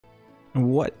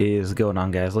What is going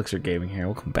on, guys? Elixir Gaming here.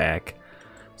 Welcome back.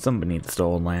 Somebody needs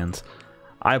Stolen Lands.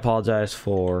 I apologize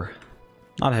for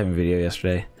not having a video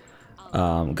yesterday.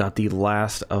 Got the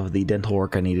last of the dental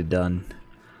work I needed done.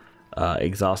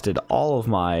 Exhausted all of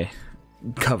my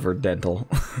covered dental.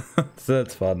 So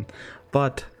that's fun.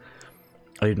 But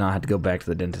I did not have to go back to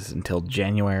the dentist until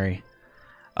January.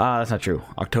 That's not true.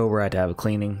 October I had to have a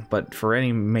cleaning. But for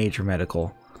any major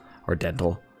medical or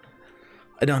dental,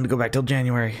 I don't have to go back till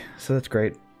January, so that's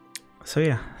great. So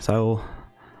yeah, I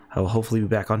will hopefully be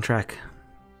back on track.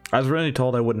 I was really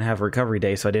told I wouldn't have a recovery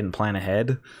day, so I didn't plan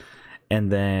ahead.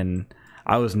 And then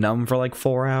I was numb for like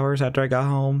 4 hours after I got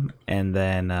home, and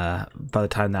then by the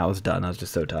time that was done, I was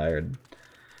just so tired.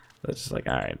 I was just like,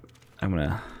 all right, I'm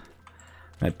gonna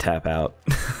tap out.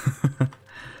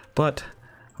 But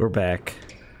we're back.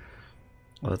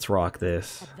 Let's rock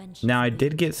this. Now, I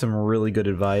did get some really good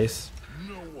advice,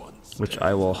 which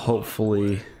I will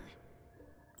hopefully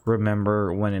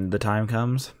remember when the time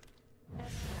comes.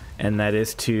 And that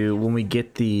is to, when we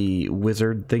get the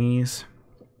wizard thingies,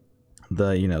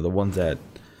 the ones that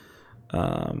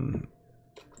are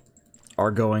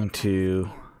going to,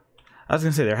 I was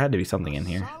gonna say there had to be something in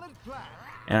here.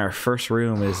 And our first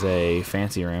room is a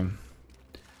fancy room.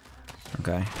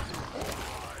 Okay.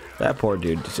 That poor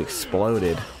dude just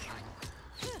exploded.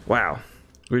 Wow.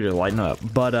 We're just lighting up.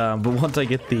 But once I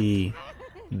get the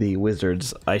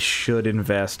wizards, I should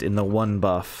invest in the one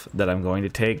buff that I'm going to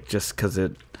take, just because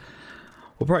it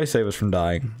will probably save us from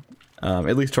dying.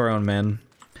 At least to our own men.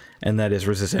 And that is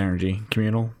resist energy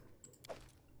communal.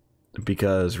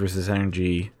 Because resist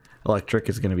energy electric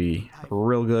is going to be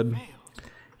real good.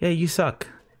 Yeah, you suck.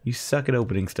 You suck at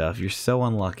opening stuff. You're so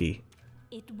unlucky.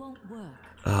 It won't work.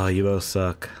 Oh, you both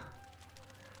suck.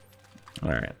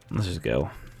 Alright, let's just go.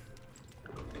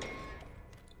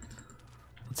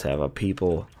 Let's have our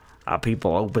people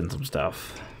open some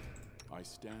stuff. I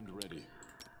stand ready.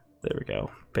 There we go.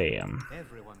 Bam.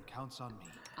 Everyone counts on me.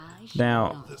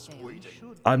 Now,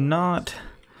 I'm not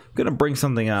gonna bring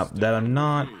something up that I'm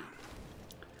not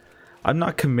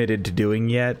committed to doing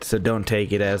yet, so don't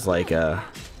take it as like a,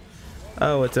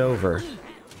 oh, it's over.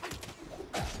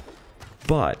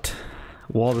 But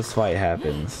while this fight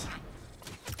happens,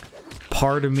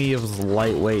 part of me was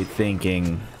lightweight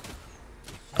thinking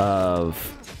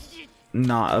of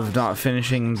not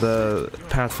finishing the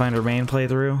Pathfinder main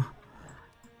playthrough.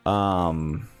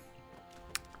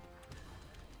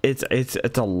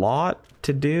 It's a lot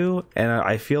to do, and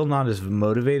I feel not as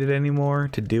motivated anymore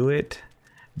to do it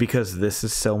because this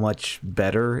is so much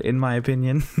better in my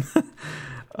opinion.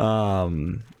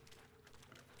 Because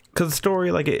the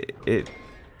story, like it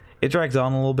drags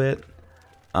on a little bit.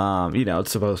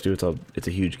 It's supposed to. It's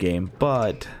a huge game,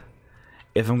 but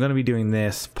if I'm gonna be doing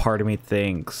this, part of me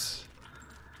thinks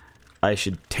I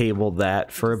should table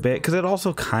that for a bit, because it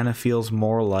also kind of feels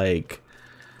more like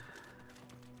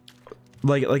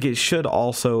it should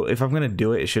also, if I'm gonna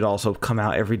do it, it should also come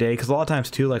out every day. Because a lot of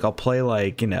times too, like I'll play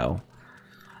like,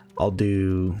 I'll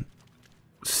do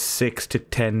 6 to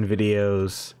 10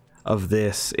 videos of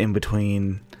this in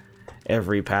between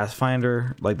every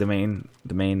Pathfinder, like the main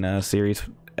series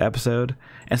episode,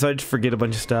 and so I just forget a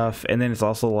bunch of stuff. And then it's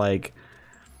also like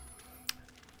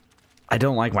I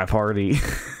don't like my party.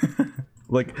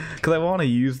 Like, because I want to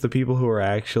use the people who are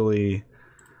actually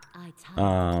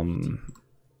like,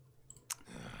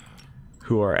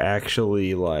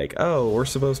 oh, we're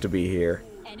supposed to be here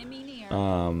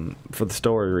for the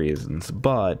story reasons,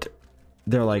 but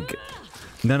they're like,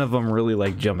 none of them really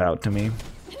like jump out to me.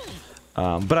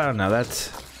 But I don't know,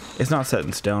 it's not set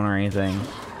in stone or anything.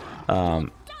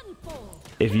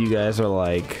 If you guys are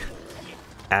like,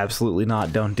 absolutely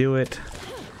not, don't do it,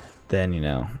 then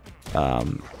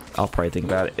I'll probably think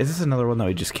about it. Is this another one that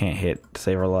we just can't hit to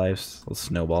save our lives? Let's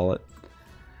snowball it,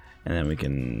 and then we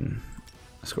can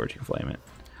scorching flame it.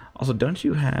 Also, don't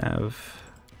you have?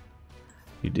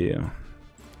 You do.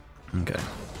 Okay.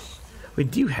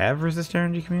 Wait, do you have resist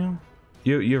energy, Camille?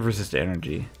 You have resist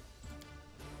energy.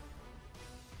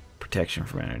 Protection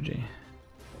from energy.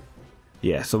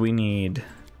 Yeah, so we need.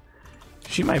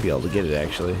 She might be able to get it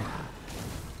actually.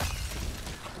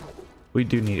 We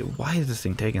do need it. Why is this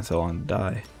thing taking so long to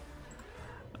die?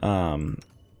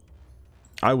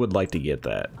 I would like to get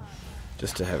that.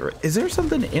 Just to have it. Is there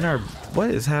something in our...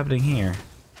 What is happening here?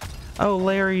 Oh,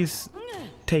 Larry's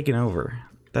taking over.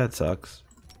 That sucks.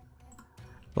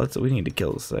 We need to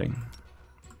kill this thing.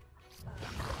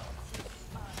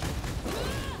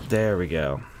 There we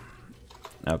go.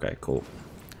 Okay, cool.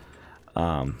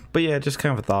 But yeah, just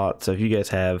kind of a thought. So if you guys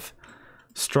have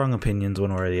strong opinions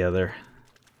one way or the other,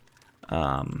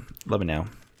 let me know.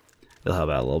 It'll help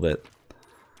out a little bit.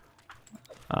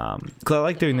 Because I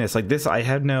like doing this. Like this, I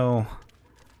have no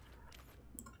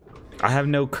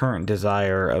current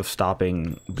desire of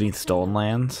stopping Beneath Stolen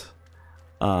Lands.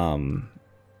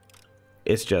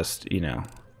 It's just, you know,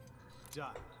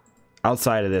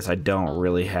 outside of this, I don't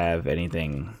really have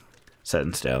anything set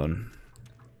in stone.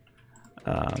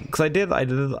 Because I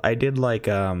did like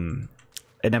an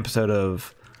episode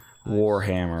of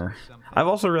Warhammer. I've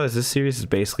also realized this series has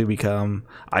basically become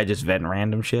I just vent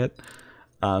random shit.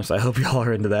 So I hope y'all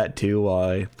are into that too while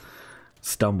I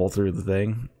stumble through the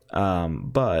thing.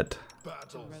 But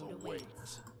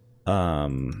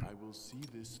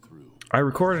I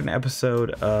recorded an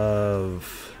episode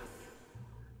of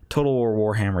Total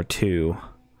War Warhammer 2.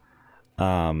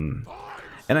 And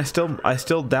I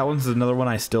still that one's another one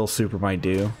I still super might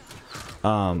do.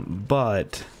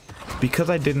 But because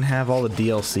I didn't have all the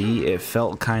DLC, it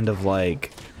felt kind of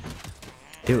like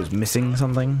it was missing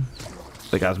something.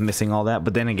 Like I was missing all that,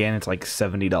 but then again, it's like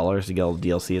 $70 to get all the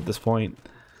DLC at this point.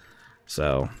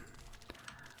 So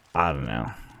I don't know.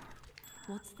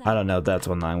 I don't know if that's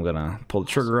one I'm gonna pull the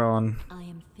trigger on. I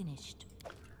am finished.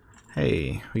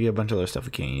 Hey, we get a bunch of other stuff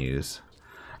we can't use.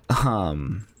 But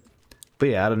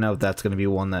yeah, I don't know if that's gonna be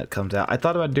one that comes out. I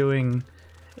thought about doing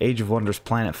Age of Wonders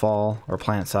Planetfall or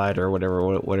Planetside or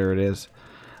whatever it is.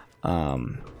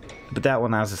 But that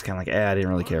one I was just kind of like, I didn't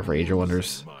really care for Age of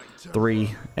Wonders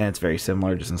 3, and it's very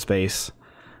similar, just in space.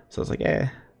 So I was like,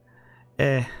 And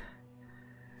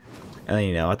then,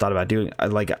 you know, I thought about doing,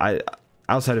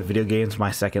 outside of video games,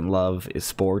 my second love is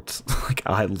sports. Like,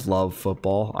 I love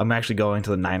football. I'm actually going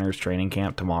to the Niners training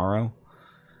camp tomorrow.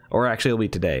 Or actually, it'll be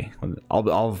today.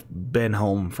 I'll have been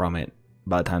home from it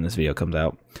by the time this video comes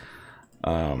out.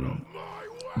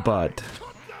 But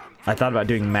I thought about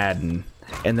doing Madden,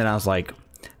 and then I was like,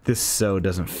 this so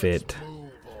doesn't fit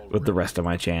with the rest of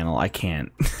my channel. I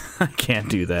can't. I can't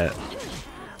do that.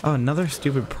 Oh, another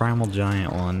stupid Primal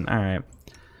Giant one. Alright.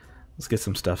 Let's get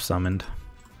some stuff summoned.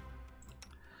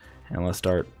 And let's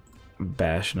start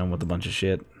bashing them with a bunch of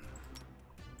shit.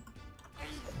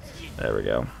 There we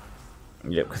go.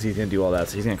 Yep, because he's going to do all that.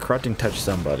 So he's going to Corrupting Touch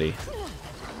somebody.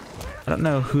 I don't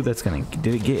know who that's going to...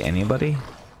 Did it get anybody?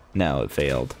 No, it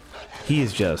failed. He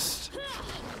is just...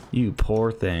 You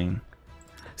poor thing.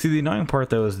 See, the annoying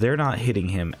part, though, is they're not hitting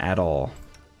him at all.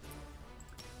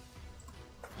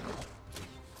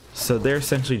 So they're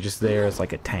essentially just there as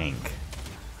like a tank.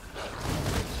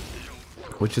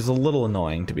 Which is a little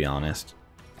annoying, to be honest.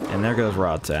 And there goes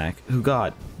Rodsack, who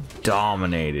got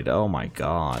dominated. Oh my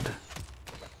god.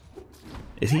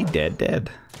 Is he dead?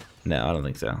 No, I don't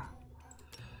think so.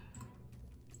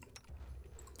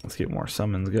 Let's get more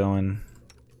summons going.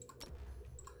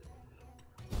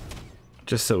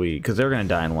 Just so because they're gonna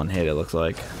die in one hit, it looks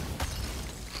like.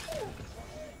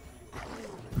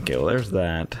 Okay, well there's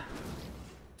that.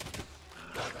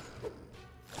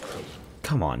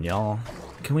 Come on, y'all.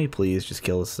 Can we please just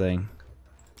kill this thing?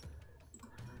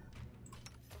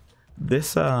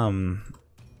 This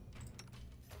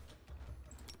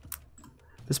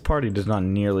party does not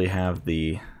nearly have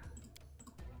the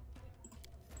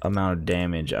amount of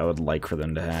damage I would like for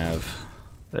them to have.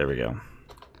 There we go.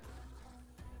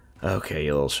 Okay,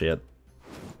 you little shit.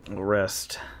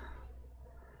 Rest.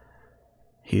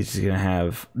 He's just gonna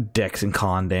have dex and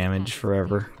con damage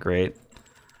forever. Great.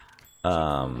 What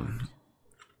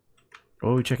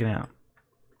are we checking out?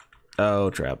 Oh,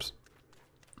 traps.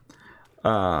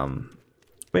 But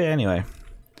yeah, anyway.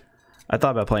 I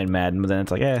thought about playing Madden, but then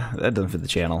it's like, that doesn't fit the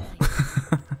channel.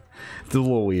 It's a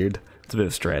little weird. It's a bit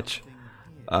of a stretch.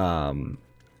 And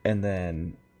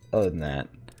then, other than that,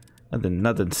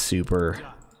 nothing super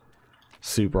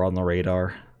on the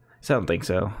radar. So I don't think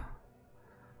so.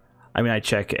 I mean, I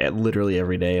check it literally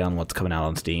every day on what's coming out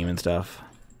on Steam and stuff.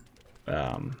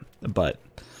 But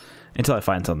until I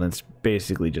find something, it's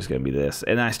basically just going to be this.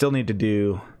 And I still need to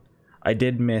do... I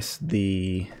did miss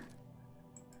the...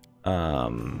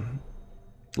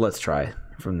 Let's try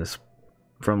from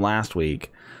last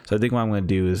week. So I think what I'm going to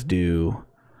do is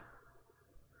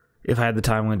if I had the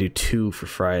time, I'm going to do 2 for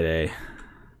Friday.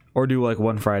 Or do like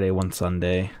 1 Friday, 1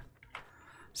 Sunday.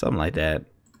 Something like that.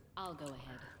 I'll go ahead.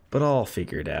 But I'll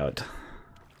figure it out.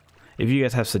 If you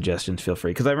guys have suggestions, feel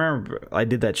free. Because I remember I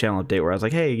did that channel update where I was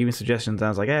like, hey, give me suggestions. And I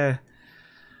was like, I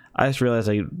just realized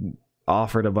I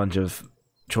offered a bunch of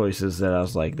choices that I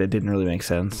was like, that didn't really make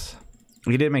sense.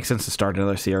 It didn't make sense to start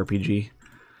another CRPG.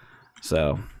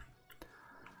 So,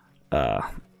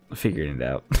 figuring it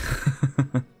out.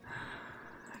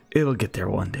 It'll get there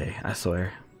one day, I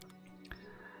swear.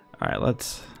 Alright,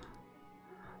 let's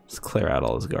clear out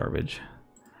all this garbage.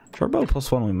 Shortbow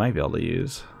 +1 we might be able to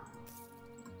use.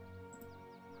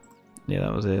 Yeah,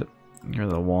 that was it.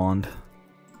 Here's the wand.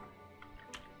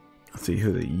 Let's see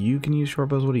who you can use short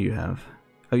bows. What do you have?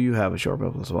 Oh, you have a short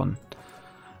bow plus 1.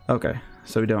 Okay,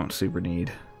 so we don't super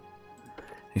need.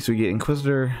 Okay, so we get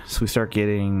Inquisitor. So we start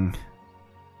getting.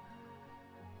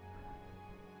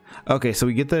 Okay, so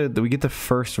we get the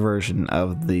first version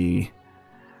of the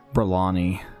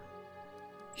Bralani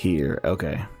here.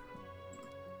 Okay,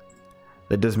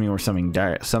 that does mean we're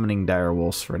summoning dire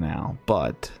wolves for now,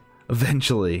 but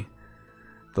eventually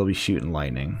they'll be shooting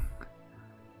lightning.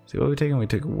 See what are we taking? We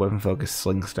took weapon focus,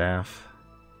 sling staff.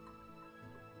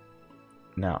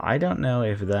 Now I don't know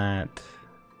if that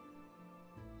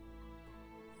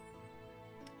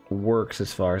works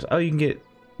as far as you can get.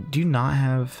 Do you not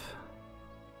have?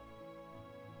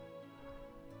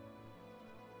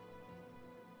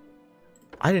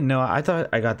 I didn't know. I thought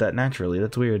I got that naturally.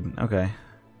 That's weird. Okay.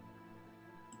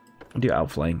 I'll do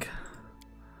outflank.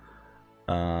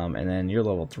 And then your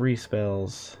level 3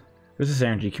 spells. There's this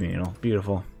energy communal.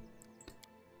 Beautiful.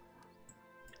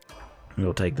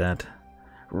 We'll take that.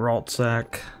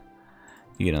 Raltsack.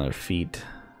 You get another feat.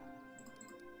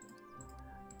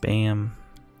 Bam.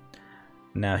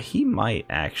 Now he might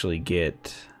actually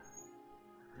get.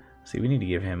 See, we need to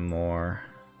give him more.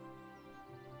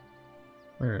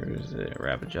 Where is it?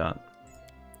 Rapid shot.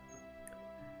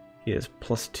 He has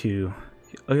 +2.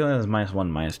 Oh, he only has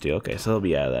 -1, -2. Okay, so he'll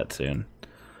be out of that soon.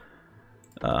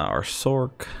 Our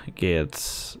Sork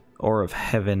gets Aura of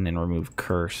Heaven and remove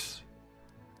Curse.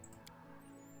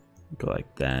 Go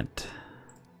like that.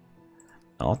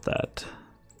 Not that.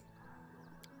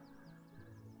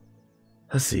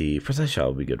 Let's see. Precise shot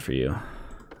will be good for you.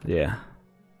 Yeah.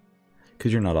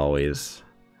 Because you're not always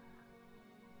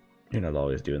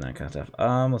doing that kind of stuff.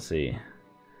 Let's see.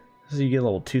 So you get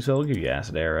level 2 spell, will give you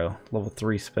Acid Arrow. Level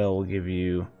 3 spell will give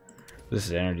you, this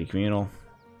is Energy Communal.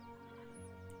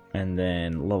 And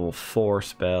then level 4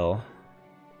 spell.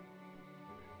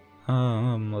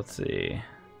 Let's see.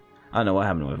 I don't know what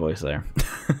happened to my voice there.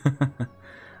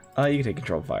 You can take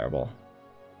Control Fireball.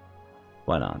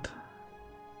 Why not?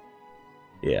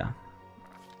 Yeah.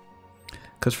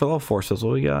 Because for level 4 spells,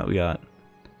 what we got?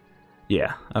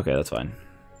 Yeah, okay, that's fine.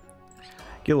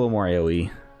 Get a little more AoE.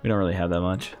 We don't really have that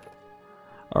much.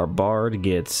 Our Bard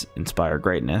gets Inspire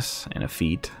Greatness and a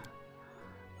feat.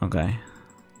 Okay.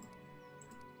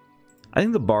 I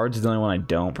think the Bard's the only one I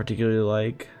don't particularly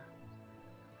like.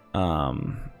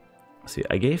 See,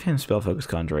 I gave him Spell Focus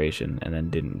Conjuration and then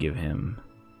didn't give him.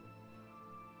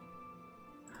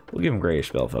 We'll give him Greater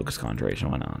Spell Focus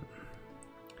Conjuration. Why not?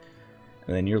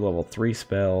 And then your level 3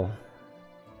 spell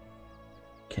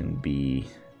can be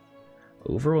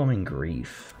Overwhelming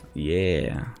Grief.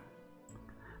 Yeah.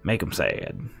 Make him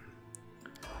sad.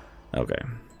 Okay.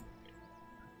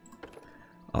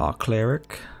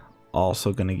 Cleric.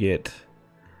 Also gonna get.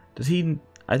 Does he?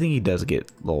 I think he does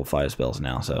get level 5 spells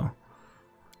now, so.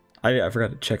 I forgot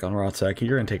to check on Rotsack.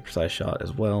 You're gonna take Precise Shot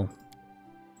as well.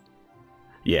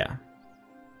 Yeah.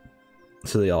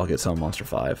 So they all get some Monster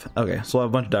 5. Okay, so we'll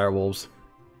have a bunch of Dire Wolves.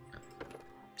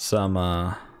 Some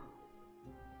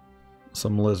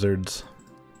lizards.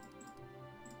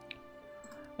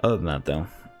 Other than that, though,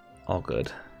 all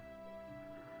good.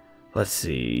 Let's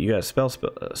see. You got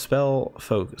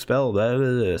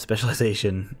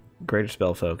specialization, greater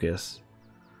spell focus,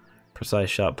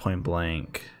 precise shot, point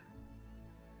blank.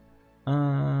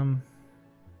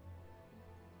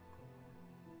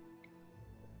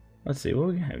 Let's see. What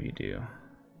we can have you do?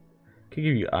 Could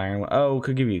give you iron. Oh,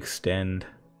 could give you extend.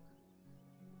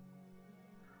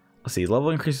 Let's see.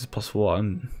 Level increases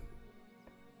 +1.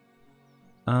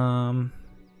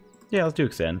 Yeah, let's do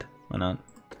extend. Why not?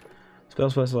 Spell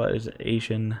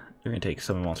specialization. You're gonna take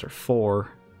Summon Monster 4.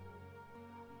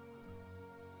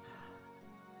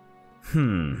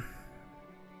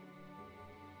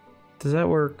 Does that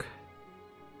work?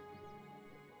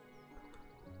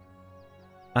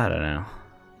 I don't know.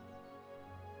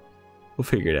 We'll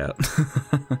figure it out.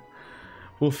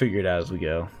 We'll figure it out as we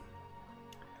go.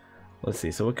 Let's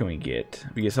see. So what can we get?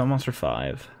 We get Summon Monster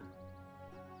 5.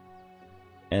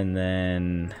 And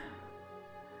then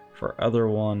for other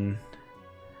one,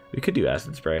 we could do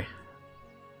Acid Spray.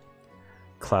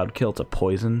 Cloud Kill to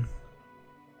poison.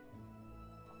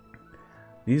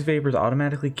 These vapors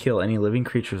automatically kill any living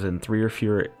creatures in 3 or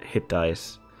fewer hit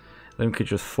dice. Living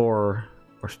creatures 4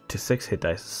 or to 6 hit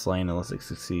dice is slain unless it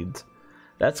succeeds.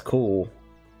 That's cool,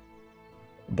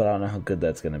 but I don't know how good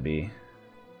that's gonna be.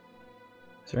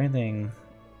 Is there anything?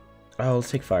 Oh, let's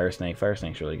take Fire Snake. Fire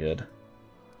Snake's really good.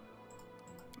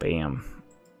 Bam.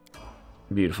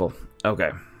 Beautiful.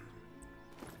 Okay.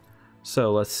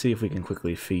 So let's see if we can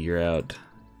quickly figure out.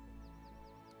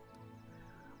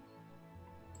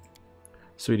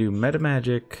 So we do Meta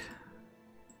Magic.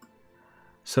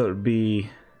 So it would be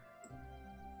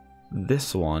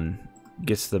this one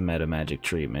gets the meta magic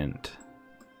treatment,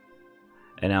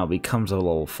 and now it becomes a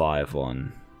level 5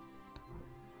 one.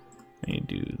 And you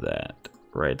do that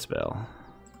right spell.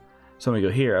 So we go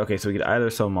here. Okay, so we get either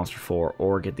summon monster 4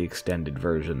 or get the extended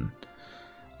version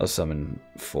of summon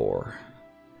 4,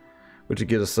 which would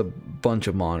give us a bunch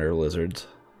of monitor lizards.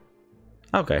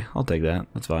 Okay, I'll take that.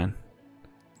 That's fine.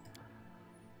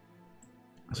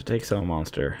 So take summon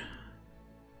monster.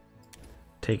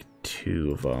 Take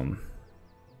 2 of them.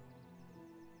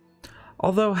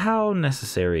 Although, how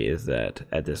necessary is that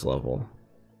at this level?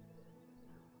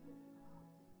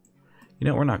 You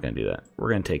know, we're not going to do that. We're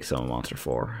going to take summon monster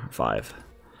 4, 5.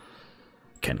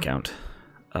 Can count.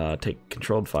 Take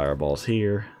controlled fireballs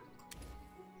here.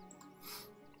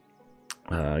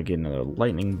 Get another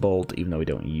lightning bolt, even though we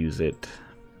don't use it.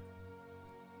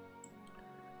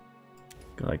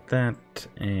 Go like that,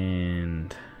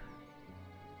 and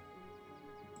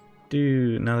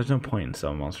do. Now there's no point in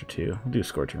summon monster 2. We'll do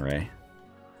scorching ray.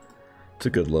 It's a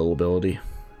good little ability.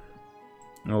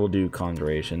 And we'll do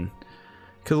conjuration,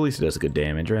 because at least it does good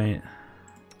damage, right?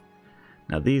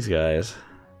 Now these guys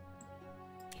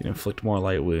can inflict more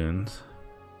light wounds.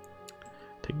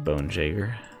 Take bone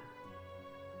shaker.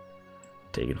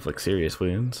 Take inflict serious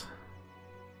wounds.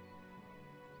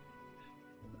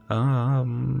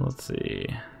 Let's see.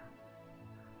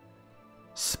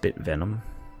 Spit venom.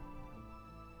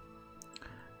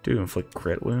 Do inflict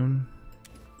crit wound.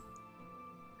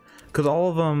 Because all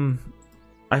of them,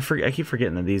 I keep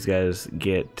forgetting that these guys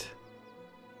get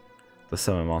the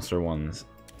summon monster ones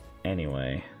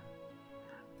anyway.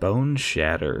 Bone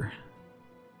shatter.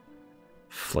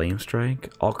 Flame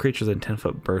strike. All creatures in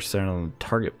 10-foot burst center on the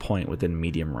target point within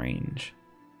medium range.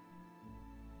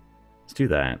 Let's do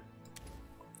that.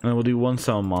 And then we'll do 1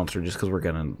 summon monster just because we're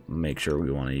gonna make sure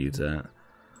we want to use that.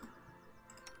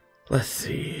 Let's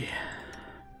see.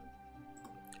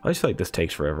 I just feel like this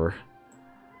takes forever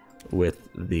with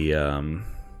the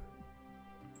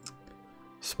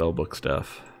spellbook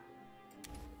stuff.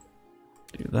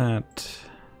 Do that.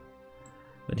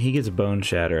 Then he gets bone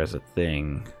shatter as a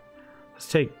thing.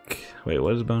 Let's take. Wait,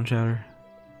 what is bone shatter?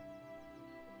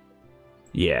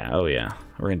 Yeah, oh yeah.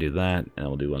 We're gonna do that, and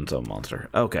we'll do 1 summon monster.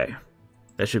 Okay.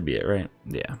 That should be it, right?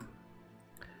 Yeah.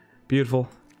 Beautiful.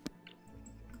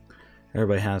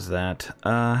 Everybody has that.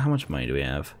 How much money do we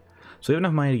have? So we have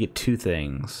enough money to get 2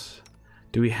 things.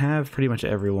 Do we have pretty much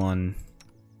everyone?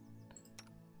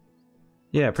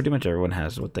 Yeah, pretty much everyone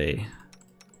has what they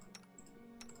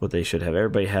should have.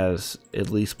 Everybody has at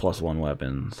least +1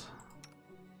 weapons.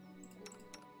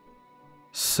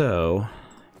 So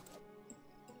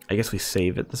I guess we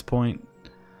save at this point.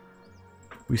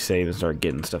 We save and start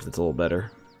getting stuff that's a little better.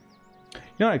 You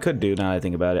know what I could do now that I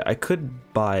think about it? I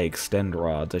could buy extend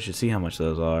rods. I should see how much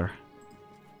those are.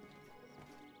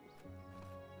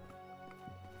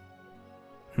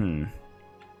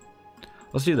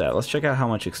 Let's do that. Let's check out how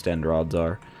much extend rods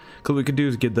are. Because what we could do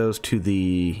is give those to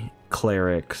the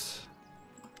clerics.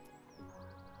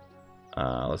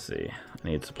 Let's see. I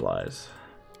need supplies.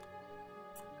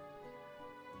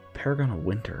 Paragon of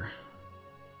Winter.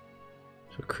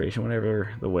 So creation,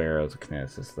 whatever the wear of the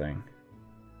kinesis thing.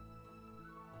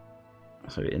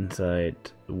 So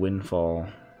insight, windfall.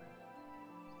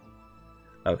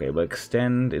 Okay, but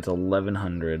extend, it's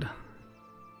 1100.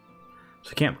 So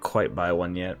I can't quite buy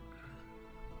one yet.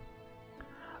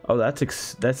 Oh, that's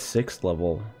 6th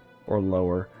level or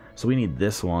lower. So we need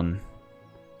this one.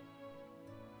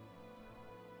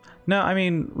 No, I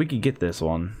mean, we could get this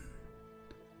one.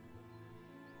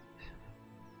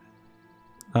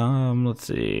 Let's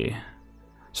see.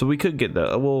 So we could get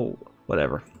the, well,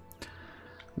 whatever.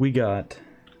 We got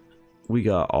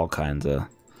all kinds of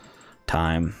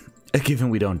time, given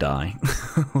we don't die.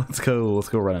 let's go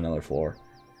run another floor.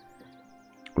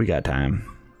 We got time.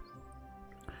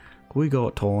 We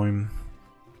got time.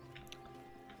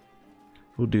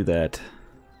 We'll do that.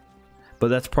 But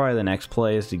that's probably the next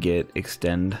play, is to get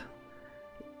extend.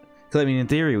 Because I mean, in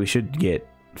theory, we should get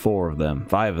 4 of them,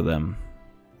 5 of them.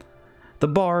 The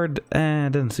Bard,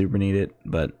 doesn't super need it,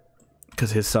 but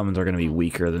because his summons are going to be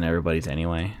weaker than everybody's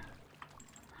anyway.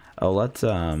 Oh, let's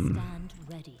Stand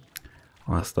ready.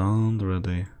 I stand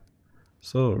ready.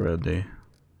 So ready.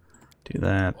 Do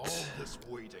that. All this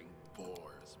waiting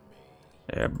bores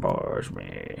me. It bores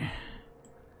me.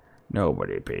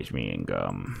 Nobody pays me in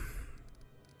gum.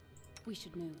 We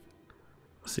should move.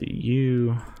 See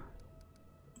you.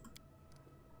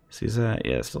 Sees that?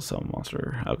 Yeah, still some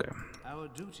monster. Okay. Our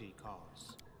duty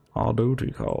calls. All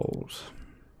duty calls.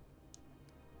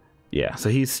 Yeah, so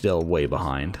he's still way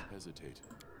behind. Hesitate.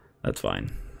 That's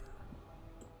fine.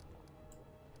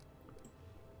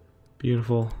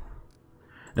 Beautiful.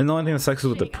 And the only thing that sucks is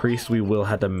with the priest, we will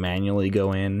have to manually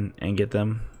go in and get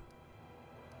them.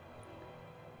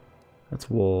 That's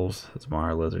wolves. That's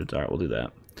Mara lizards. Alright, we'll do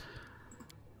that.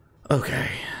 Okay.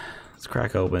 Let's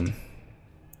crack open.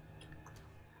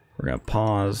 We're gonna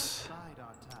pause.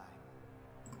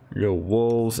 Go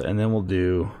wolves, and then we'll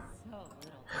do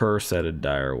her set of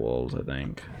dire wolves, I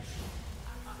think.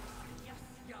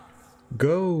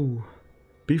 Go!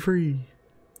 Be free!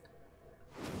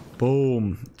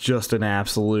 Boom. Just an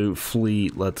absolute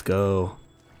fleet. Let's go.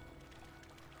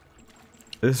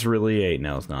 This really ain't.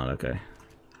 No, it's not. Okay.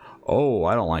 Oh,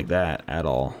 I don't like that at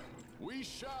all.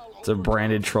 It's a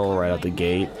branded troll right out the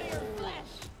gate.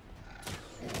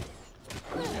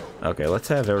 Okay, let's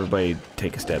have everybody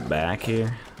take a step back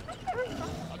here.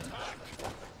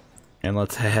 And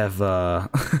let's have, let's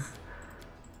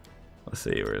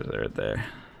see, where is it? Right there.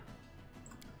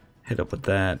 Hit up with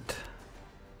that.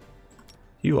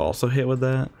 You also hit with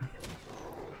that?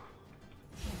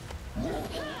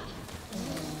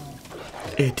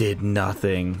 It did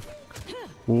nothing.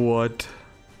 What?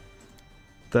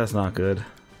 That's not good.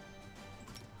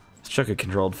 Let's chuck a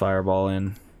controlled fireball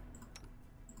in.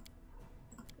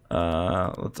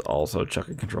 Let's also chuck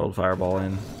a controlled fireball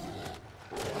in.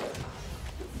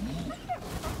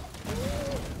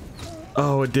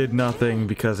 Oh, it did nothing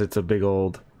because it's a big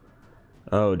old...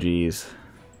 Oh, geez.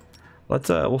 Let's,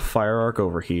 we'll fire arc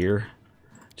over here.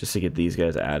 Just to get these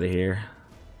guys out of here.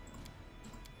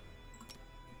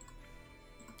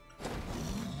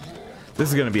 This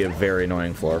is going to be a very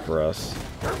annoying floor for us.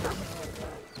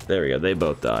 There we go. They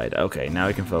both died. Okay, now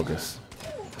we can focus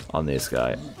on this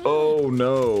guy. Oh,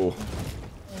 no.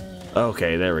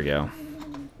 Okay, there we go.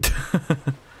 I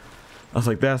was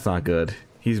like, that's not good.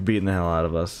 He's beating the hell out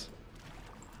of us.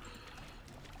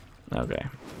 Okay.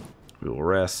 We will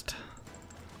rest.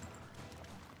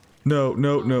 No,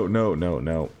 no, no, no, no,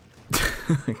 no.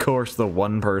 Of course, the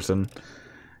one person.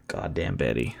 Goddamn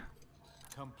Betty.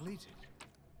 Completed.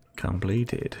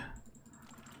 Completed.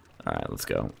 Alright, let's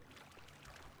go.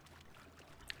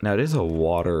 Now, it is a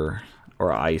water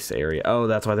or ice area. Oh,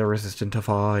 that's why they're resistant to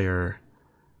fire.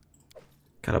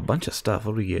 Got a bunch of stuff.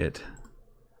 What do we get?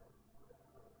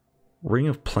 Ring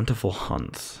of Plentiful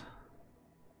Hunts.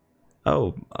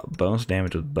 Oh, bonus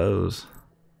damage with bows.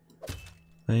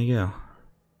 There you go.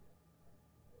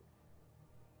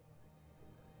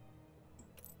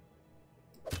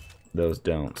 Those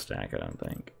don't stack, I don't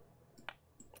think.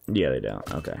 Yeah, they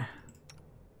don't. Okay.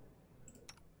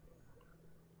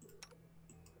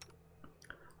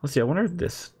 Let's see, I wonder if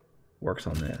this works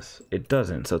on this. It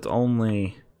doesn't, so it's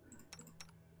only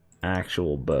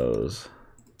actual bows.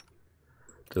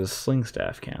 Does sling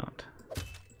staff count?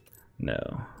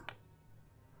 No.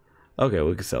 Okay,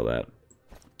 we can sell that.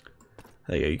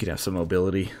 There you go, you can have some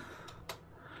mobility.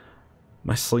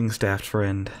 My sling staffed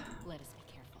friend. Let us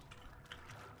be careful.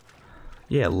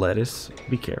 Yeah, lettuce,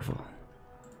 be careful.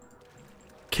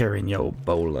 Carrying your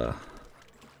bola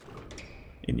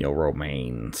in your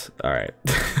remains. Alright.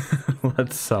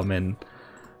 Let's summon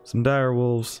some dire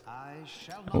wolves.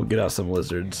 We'll get out some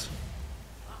lizards.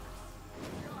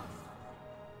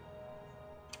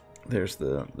 There's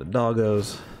the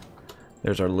doggos.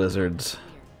 There's our lizards.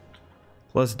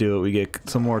 Let's do it. We get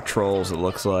some more trolls, it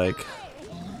looks like.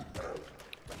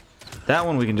 That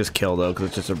one we can just kill, though, because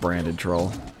it's just a branded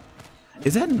troll.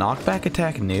 Is that knockback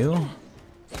attack new?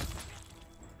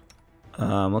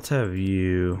 Let's have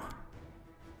you...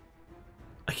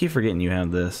 I keep forgetting you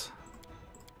have this.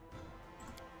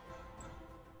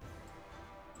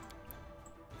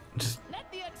 Just...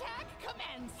 Let the attack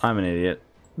commence. I'm an idiot.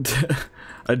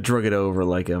 I drug it over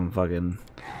like I'm fucking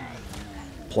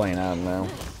playing out now.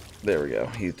 There we go.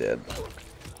 He's dead.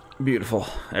 Beautiful.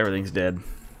 Everything's dead.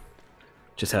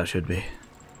 Just how it should be.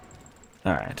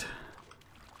 Alright.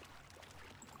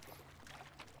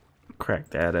 Crack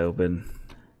that open.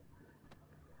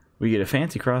 We get a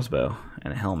fancy crossbow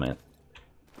and a helmet.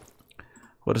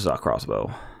 What is that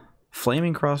crossbow?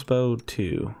 Flaming crossbow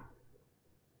 2.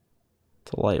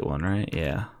 It's a light one, right?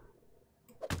 Yeah.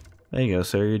 There you go,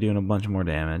 sir. You're doing a bunch more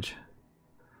damage.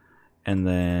 And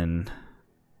then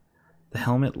the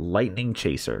helmet, lightning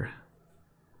chaser.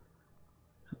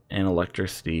 And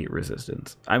electricity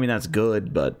resistance. I mean, that's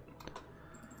good, but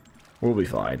we'll be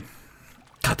fine.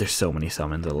 God, there's so many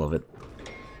summons. I love it.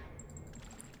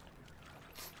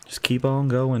 Just keep on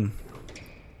going.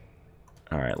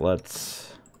 Alright,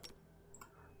 let's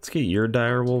get your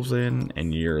dire wolves in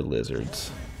and your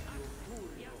lizards.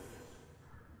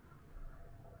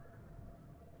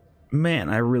 Man,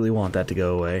 I really want that to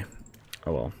go away.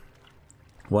 Oh well.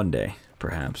 One day,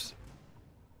 perhaps.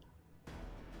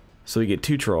 So we get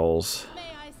 2 trolls. May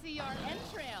I see your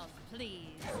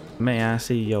May I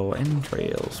see your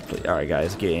entrails, please? Alright,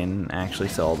 guys, get in. Actually,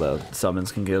 so all the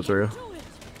summons can go through.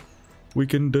 We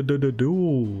can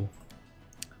duel.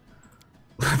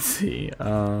 Let's see.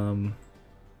 Let's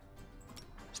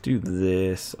do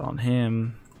this on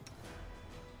him.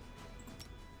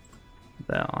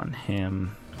 That on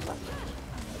him.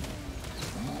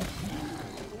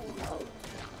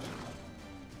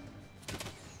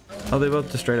 Oh, they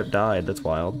both just straight up died. That's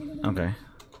wild. Okay.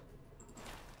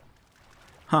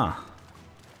 Huh.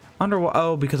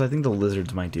 Oh, because I think the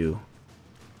lizards might do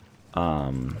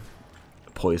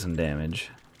poison damage.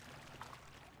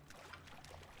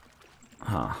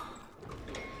 Huh.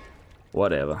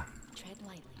 Whatever. Tread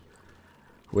lightly.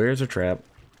 Where's a trap?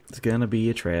 It's gonna be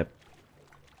a trap.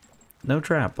 No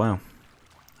trap. Wow.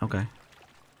 Okay.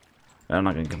 I'm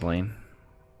not gonna complain.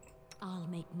 I'll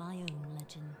make my own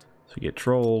legend. So we get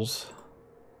trolls.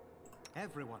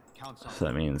 Everyone counts on So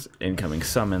that means incoming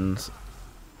summons.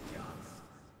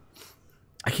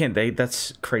 I can't.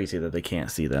 That's crazy that they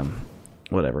can't see them.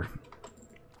 Whatever.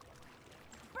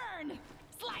 Burn!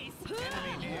 Slice! The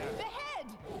head!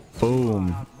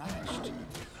 Boom.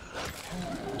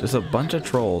 Just a bunch of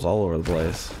trolls all over the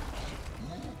place.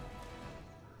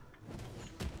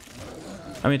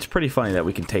 I mean, it's pretty funny that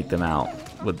we can take them out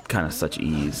with kind of such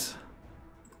ease.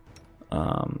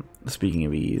 Speaking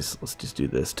of ease, let's just do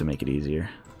this to make it easier.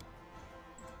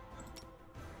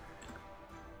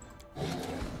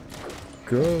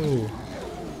 Go.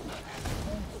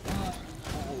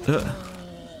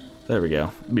 There we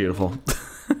go. Beautiful.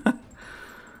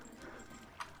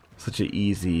 Such an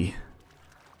easy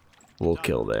little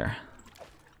kill there.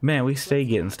 Man, we stay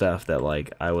getting stuff that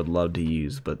like I would love to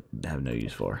use but have no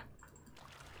use for.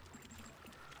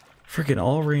 Freaking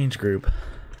all range group.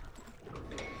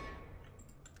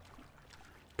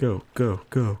 Go, go,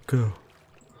 go, go.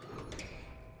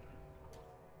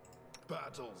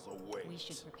 Battles await. We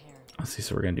should prepare. Let's see,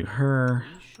 so we're gonna do her.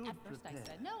 At first I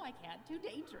said, no, I can't. Too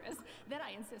dangerous. Then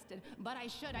I insisted, but I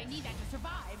should. I need that to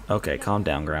survive. Okay, calm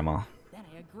down, Grandma. Then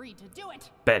I agreed to do it.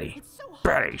 Betty. It's so hard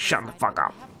Betty, to shut the decide fuck whether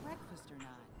up. to have breakfast or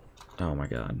not. Oh my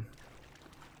god.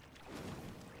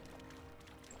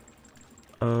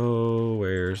 Oh,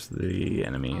 where's the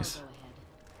enemies? I'll go ahead.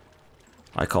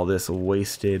 I call this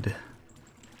wasted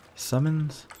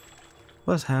summons.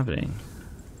 What's happening?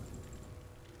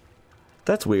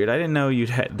 That's weird. I didn't know you'd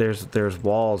there's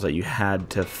walls that you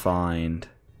had to find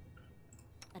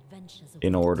Adventures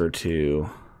in order to.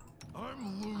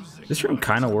 I'm losing. This room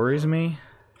kind of worries me.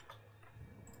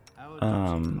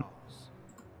 our duty calls.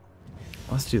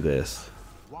 Let's do this.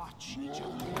 Watch each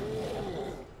other.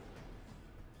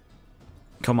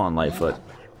 Come on, Lightfoot,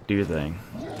 do your thing.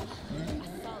 a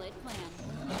solid plan.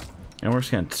 And we're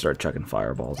just gonna start chucking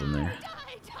fireballs in there.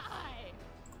 Die, die!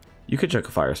 You could chuck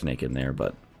a fire snake in there,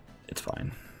 but it's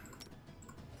fine.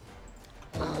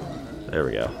 There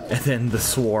we go. And then the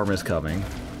swarm is coming.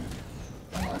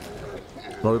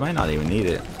 Well, we might not even need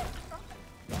it.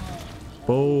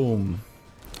 Boom.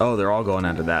 Oh, they're all going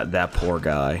after that poor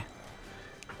guy.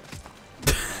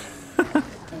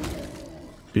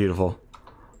 Beautiful.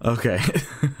 Okay.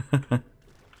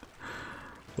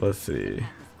 Let's see. Path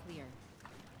is clear.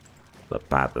 The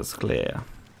path is clear.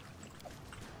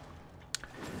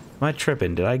 Am I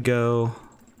tripping? Did I go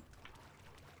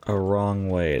a wrong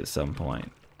way at some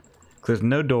point? 'Cause there's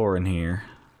no door in here.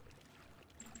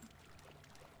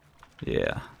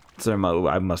 Yeah. So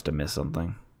I must have missed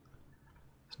something.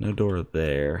 There's no door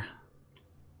there.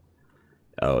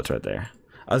 Oh, it's right there.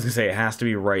 I was gonna say it has to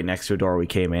be right next to a door we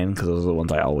came in because those are the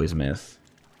ones I always miss.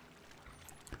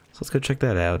 So let's go check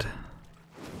that out.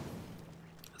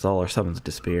 As all our summons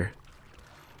disappear.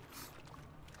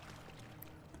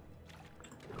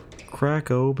 Crack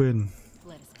open.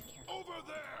 Let us be careful. Over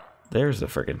there. There's the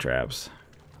frickin' traps.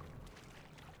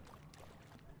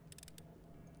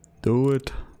 Do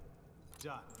it.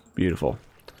 Done. Beautiful.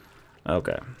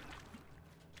 Okay.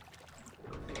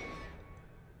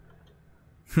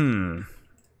 I tell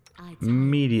you,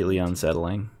 Immediately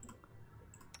unsettling.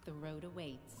 the road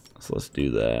awaits. So let's do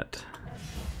that.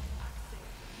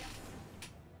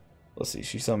 Let's see,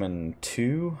 she summoned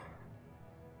 2.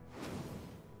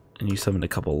 And you summoned a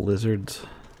couple lizards.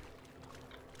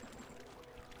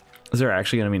 Is there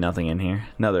actually going to be nothing in here?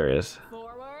 No, there is.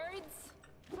 Forwards.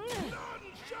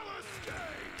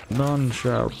 None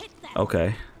shall.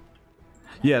 Okay.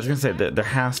 Yeah, I was going to say that there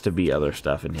has to be other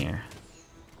stuff in here.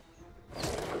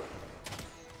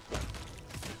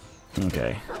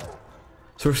 Okay.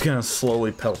 So we're just going to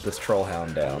slowly pelt this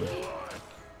trollhound down.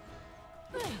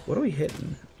 What are we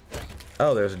hitting?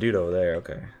 Oh, there's a dude over there.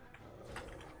 Okay.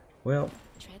 Well,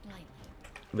 Tread lightly.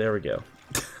 there we go.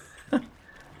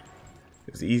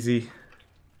 It was easy.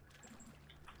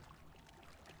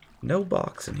 No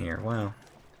box in here. Wow.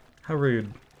 How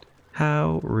rude.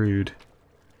 How rude.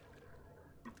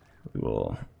 We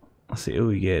will. Let's see. Oh,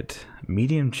 we get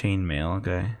medium chainmail.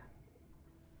 Okay.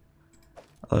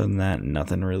 Other than that,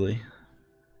 nothing really.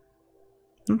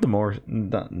 Not the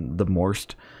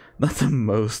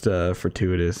most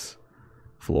fortuitous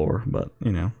floor, but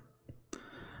you know,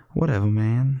 whatever,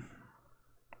 man.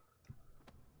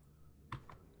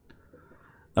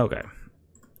 Okay,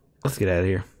 let's get out of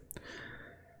here.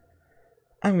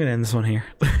 I'm gonna end this one here.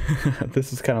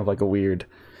 This is kind of like a weird,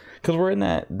 because we're in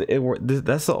that.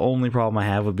 That's the only problem I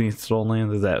have with being stolen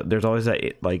lands, is that there's always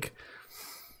that like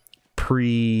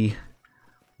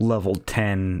level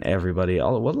 10 everybody.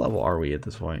 What level are we at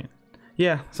this point?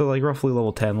 Yeah, so like roughly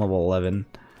level 10, level 11,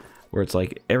 where it's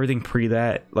like everything pre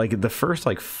that, like the first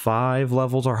like 5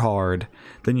 levels are hard,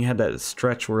 then you had that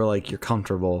stretch where like you're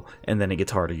comfortable, and then it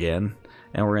gets hard again,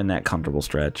 and we're in that comfortable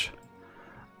stretch,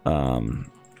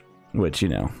 which, you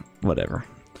know, whatever.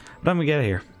 But I'm gonna get out of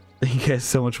here. Thank you guys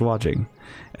so much for watching,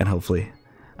 and hopefully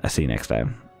I see you next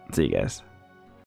time. See you guys.